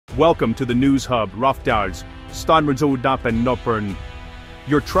Welcome to the News Hub, Rafdars, Nopern,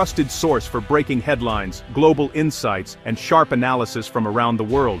 your trusted source for breaking headlines, global insights, and sharp analysis from around the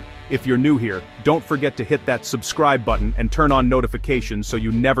world. If you're new here, don't forget to hit that subscribe button and turn on notifications so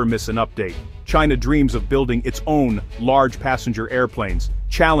you never miss an update. China dreams of building its own large passenger airplanes,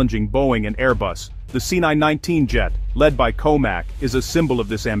 challenging Boeing and Airbus. The C919 jet, led by COMAC, is a symbol of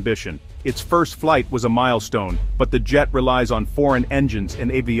this ambition. Its first flight was a milestone, but the jet relies on foreign engines and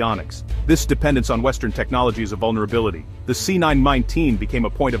avionics. This dependence on Western technology is a vulnerability. The C919 became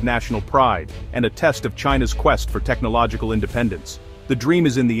a point of national pride, and a test of China's quest for technological independence. The dream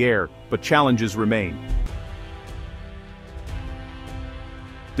is in the air, but challenges remain.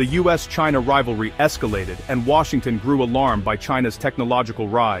 The US-China rivalry escalated, and Washington grew alarmed by China's technological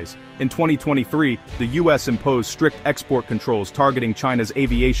rise. In 2023, the US imposed strict export controls targeting China's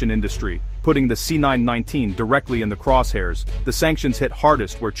aviation industry, putting the C919 directly in the crosshairs. The sanctions hit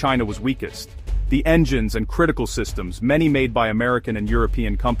hardest where China was weakest. The engines and critical systems, many made by American and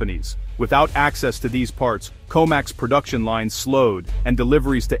European companies. Without access to these parts, COMAC's production lines slowed, and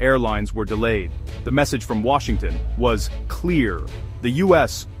deliveries to airlines were delayed. The message from Washington was clear. The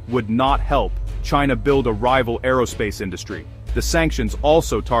US would not help China build a rival aerospace industry. The sanctions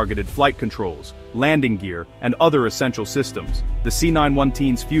also targeted flight controls, landing gear, and other essential systems. The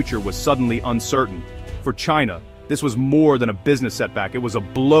C919's future was suddenly uncertain. For China, this was more than a business setback, it was a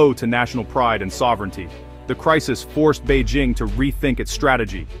blow to national pride and sovereignty. The crisis forced Beijing to rethink its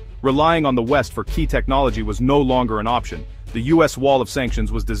strategy. Relying on the West for key technology was no longer an option. The US wall of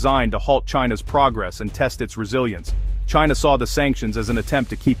sanctions was designed to halt China's progress and test its resilience. China saw the sanctions as an attempt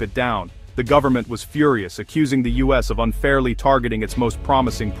to keep it down. The government was furious, accusing the US of unfairly targeting its most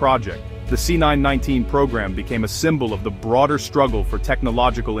promising project. The C919 program became a symbol of the broader struggle for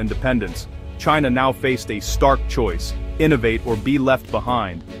technological independence. China now faced a stark choice: innovate or be left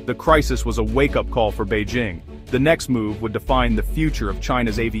behind. The crisis was a wake-up call for Beijing. The next move would define the future of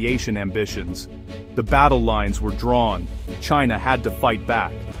China's aviation ambitions. The battle lines were drawn. China had to fight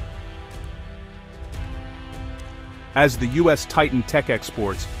back. As the US tightened tech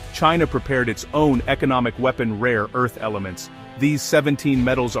exports, China prepared its own economic weapon: rare earth elements. These 17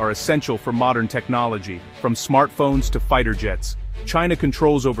 metals are essential for modern technology, from smartphones to fighter jets. China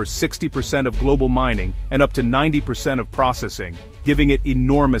controls over 60% of global mining and up to 90% of processing, giving it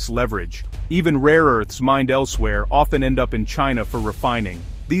enormous leverage. Even rare earths mined elsewhere often end up in China for refining.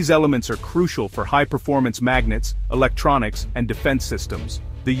 These elements are crucial for high-performance magnets, electronics, and defense systems.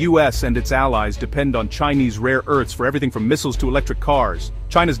 The US and its allies depend on Chinese rare earths for everything from missiles to electric cars.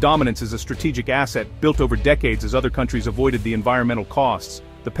 China's dominance is a strategic asset built over decades as other countries avoided the environmental costs.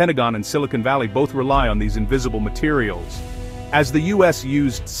 The Pentagon and Silicon Valley both rely on these invisible materials. As the US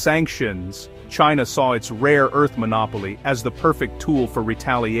used sanctions, China saw its rare earth monopoly as the perfect tool for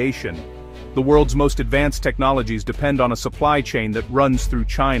retaliation. The world's most advanced technologies depend on a supply chain that runs through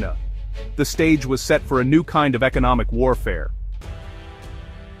China. The stage was set for a new kind of economic warfare.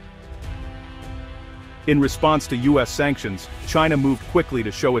 In response to US sanctions, China moved quickly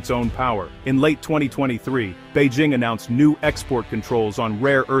to show its own power. In late 2023, Beijing announced new export controls on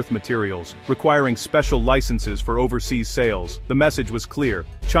rare earth materials, requiring special licenses for overseas sales. The message was clear: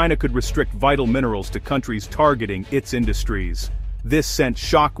 China could restrict vital minerals to countries targeting its industries. This sent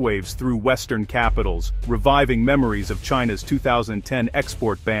shockwaves through Western capitals, reviving memories of China's 2010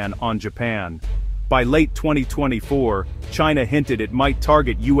 export ban on Japan. By late 2024, China hinted it might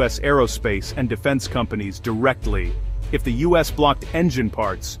target US aerospace and defense companies directly. If the US blocked engine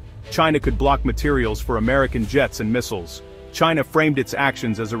parts, China could block materials for American jets and missiles. China framed its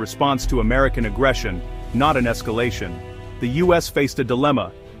actions as a response to American aggression, not an escalation. The US faced a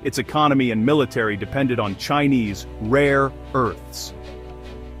dilemma: its economy and military depended on Chinese rare earths.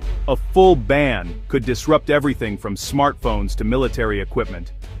 A full ban could disrupt everything from smartphones to military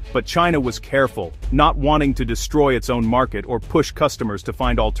equipment. But China was careful, not wanting to destroy its own market or push customers to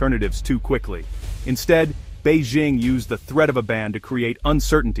find alternatives too quickly. Instead, Beijing used the threat of a ban to create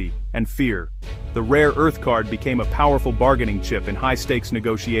uncertainty and fear. The rare earth card became a powerful bargaining chip in high-stakes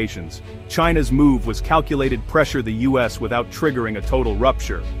negotiations. China's move was calculated pressure the US without triggering a total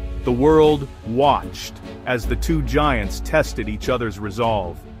rupture. The world watched as the two giants tested each other's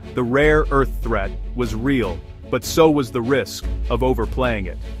resolve. The rare earth threat was real, but so was the risk of overplaying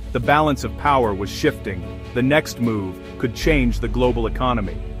it. The balance of power was shifting. The next move could change the global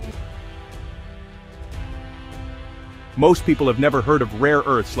economy. Most people have never heard of rare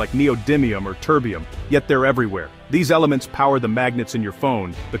earths like neodymium or terbium, yet they're everywhere. These elements power the magnets in your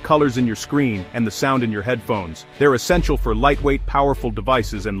phone, the colors in your screen, and the sound in your headphones. They're essential for lightweight, powerful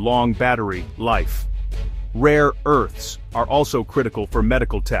devices and long battery life. Rare earths are also critical for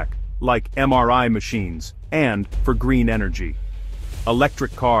medical tech, like MRI machines, and for green energy.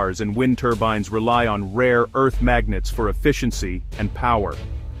 Electric cars and wind turbines rely on rare earth magnets for efficiency and power.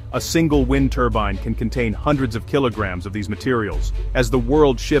 A single wind turbine can contain hundreds of kilograms of these materials. As the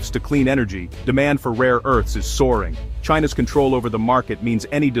world shifts to clean energy, demand for rare earths is soaring. China's control over the market means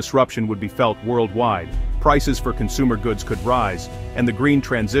any disruption would be felt worldwide. Prices for consumer goods could rise, and the green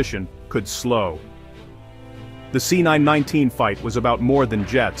transition could slow. The C919 fight was about more than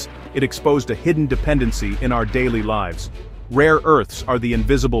jets. It exposed a hidden dependency in our daily lives. Rare earths are the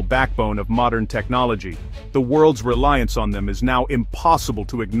invisible backbone of modern technology. The world's reliance on them is now impossible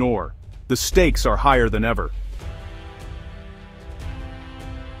to ignore. The stakes are higher than ever.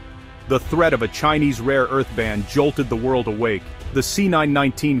 The threat of a Chinese rare earth ban jolted the world awake. The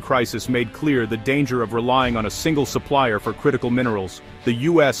C919 crisis made clear the danger of relying on a single supplier for critical minerals. The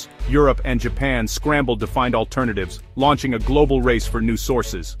US, Europe, and Japan scrambled to find alternatives, launching a global race for new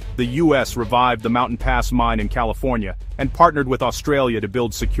sources. The US revived the Mountain Pass mine in California and partnered with Australia to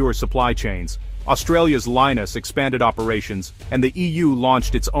build secure supply chains. Australia's Linus expanded operations, and the EU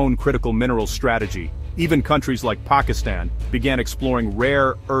launched its own critical minerals strategy. Even countries like Pakistan began exploring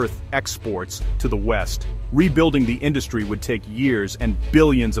rare earth exports to the West. Rebuilding the industry would take years and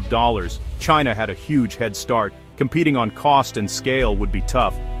billions of dollars. China had a huge head start. Competing on cost and scale would be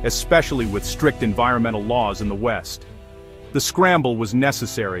tough, especially with strict environmental laws in the West. The scramble was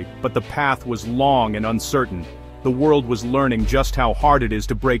necessary, but the path was long and uncertain. The world was learning just how hard it is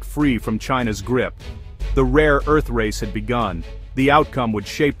to break free from China's grip. The rare earth race had begun. The outcome would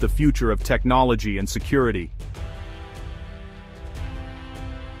shape the future of technology and security.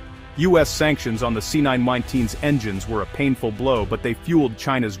 US sanctions on the C919's engines were a painful blow, but they fueled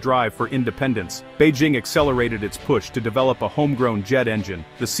China's drive for independence. Beijing accelerated its push to develop a homegrown jet engine,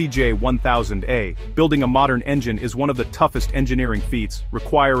 the CJ1000A. Building a modern engine is one of the toughest engineering feats,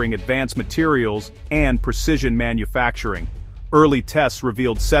 requiring advanced materials and precision manufacturing. Early tests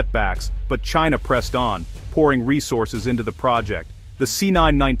revealed setbacks, but China pressed on, pouring resources into the project. The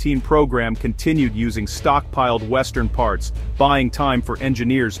C919 program continued using stockpiled Western parts, buying time for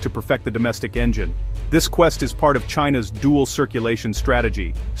engineers to perfect the domestic engine. This quest is part of China's dual circulation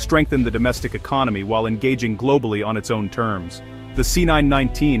strategy, strengthen the domestic economy while engaging globally on its own terms. The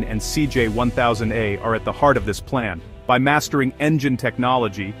C919 and CJ1000A are at the heart of this plan. By mastering engine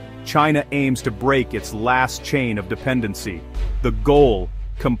technology, China aims to break its last chain of dependency. The goal: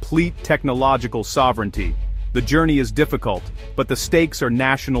 complete technological sovereignty. The journey is difficult, but the stakes are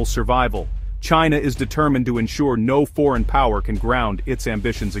national survival. China is determined to ensure no foreign power can ground its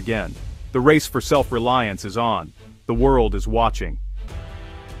ambitions again. The race for self-reliance is on. The world is watching.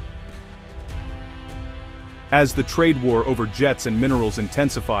 As the trade war over jets and minerals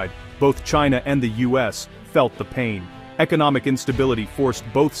intensified, both China and the US felt the pain. Economic instability forced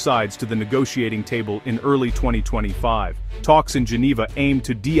both sides to the negotiating table in early 2025. Talks in Geneva aimed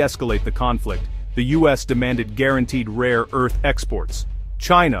to de-escalate the conflict. The US demanded guaranteed rare earth exports.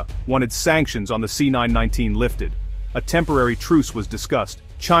 China wanted sanctions on the C919 lifted. A temporary truce was discussed.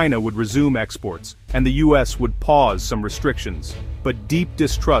 China would resume exports, and the US would pause some restrictions. But deep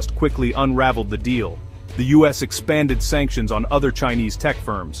distrust quickly unraveled the deal. The US expanded sanctions on other Chinese tech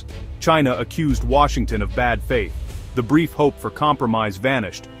firms. China accused Washington of bad faith. The brief hope for compromise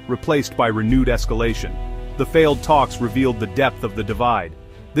vanished, replaced by renewed escalation. The failed talks revealed the depth of the divide.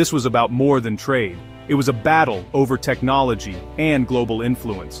 This was about more than trade. It was a battle over technology and global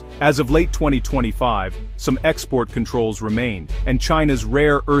influence. As of late 2025, some export controls remained, and China's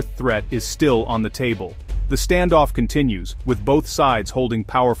rare earth threat is still on the table. The standoff continues, with both sides holding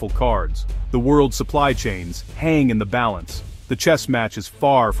powerful cards. The world's supply chains hang in the balance. The chess match is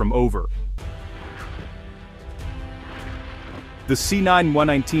far from over. The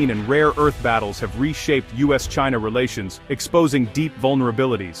C919 and rare earth battles have reshaped US-China relations, exposing deep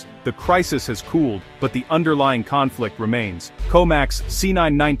vulnerabilities. The crisis has cooled, but the underlying conflict remains. COMAC's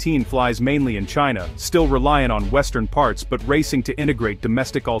C919 flies mainly in China, still reliant on Western parts but racing to integrate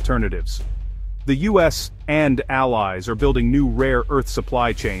domestic alternatives. The US and allies are building new rare earth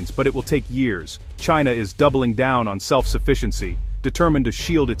supply chains, but it will take years. China is doubling down on self-sufficiency, determined to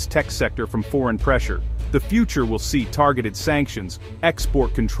shield its tech sector from foreign pressure. The future will see targeted sanctions,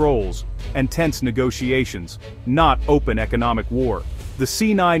 export controls, and tense negotiations, not open economic war. The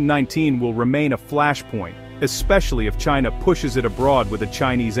C919 will remain a flashpoint, especially if China pushes it abroad with a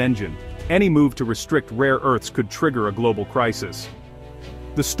Chinese engine. Any move to restrict rare earths could trigger a global crisis.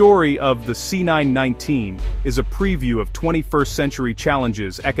 The story of the C919 is a preview of 21st century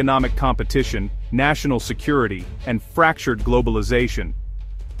challenges: economic competition, national security, and fractured globalization.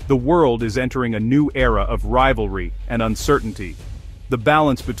 The world is entering a new era of rivalry and uncertainty. The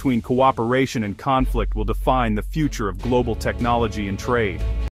balance between cooperation and conflict will define the future of global technology and trade.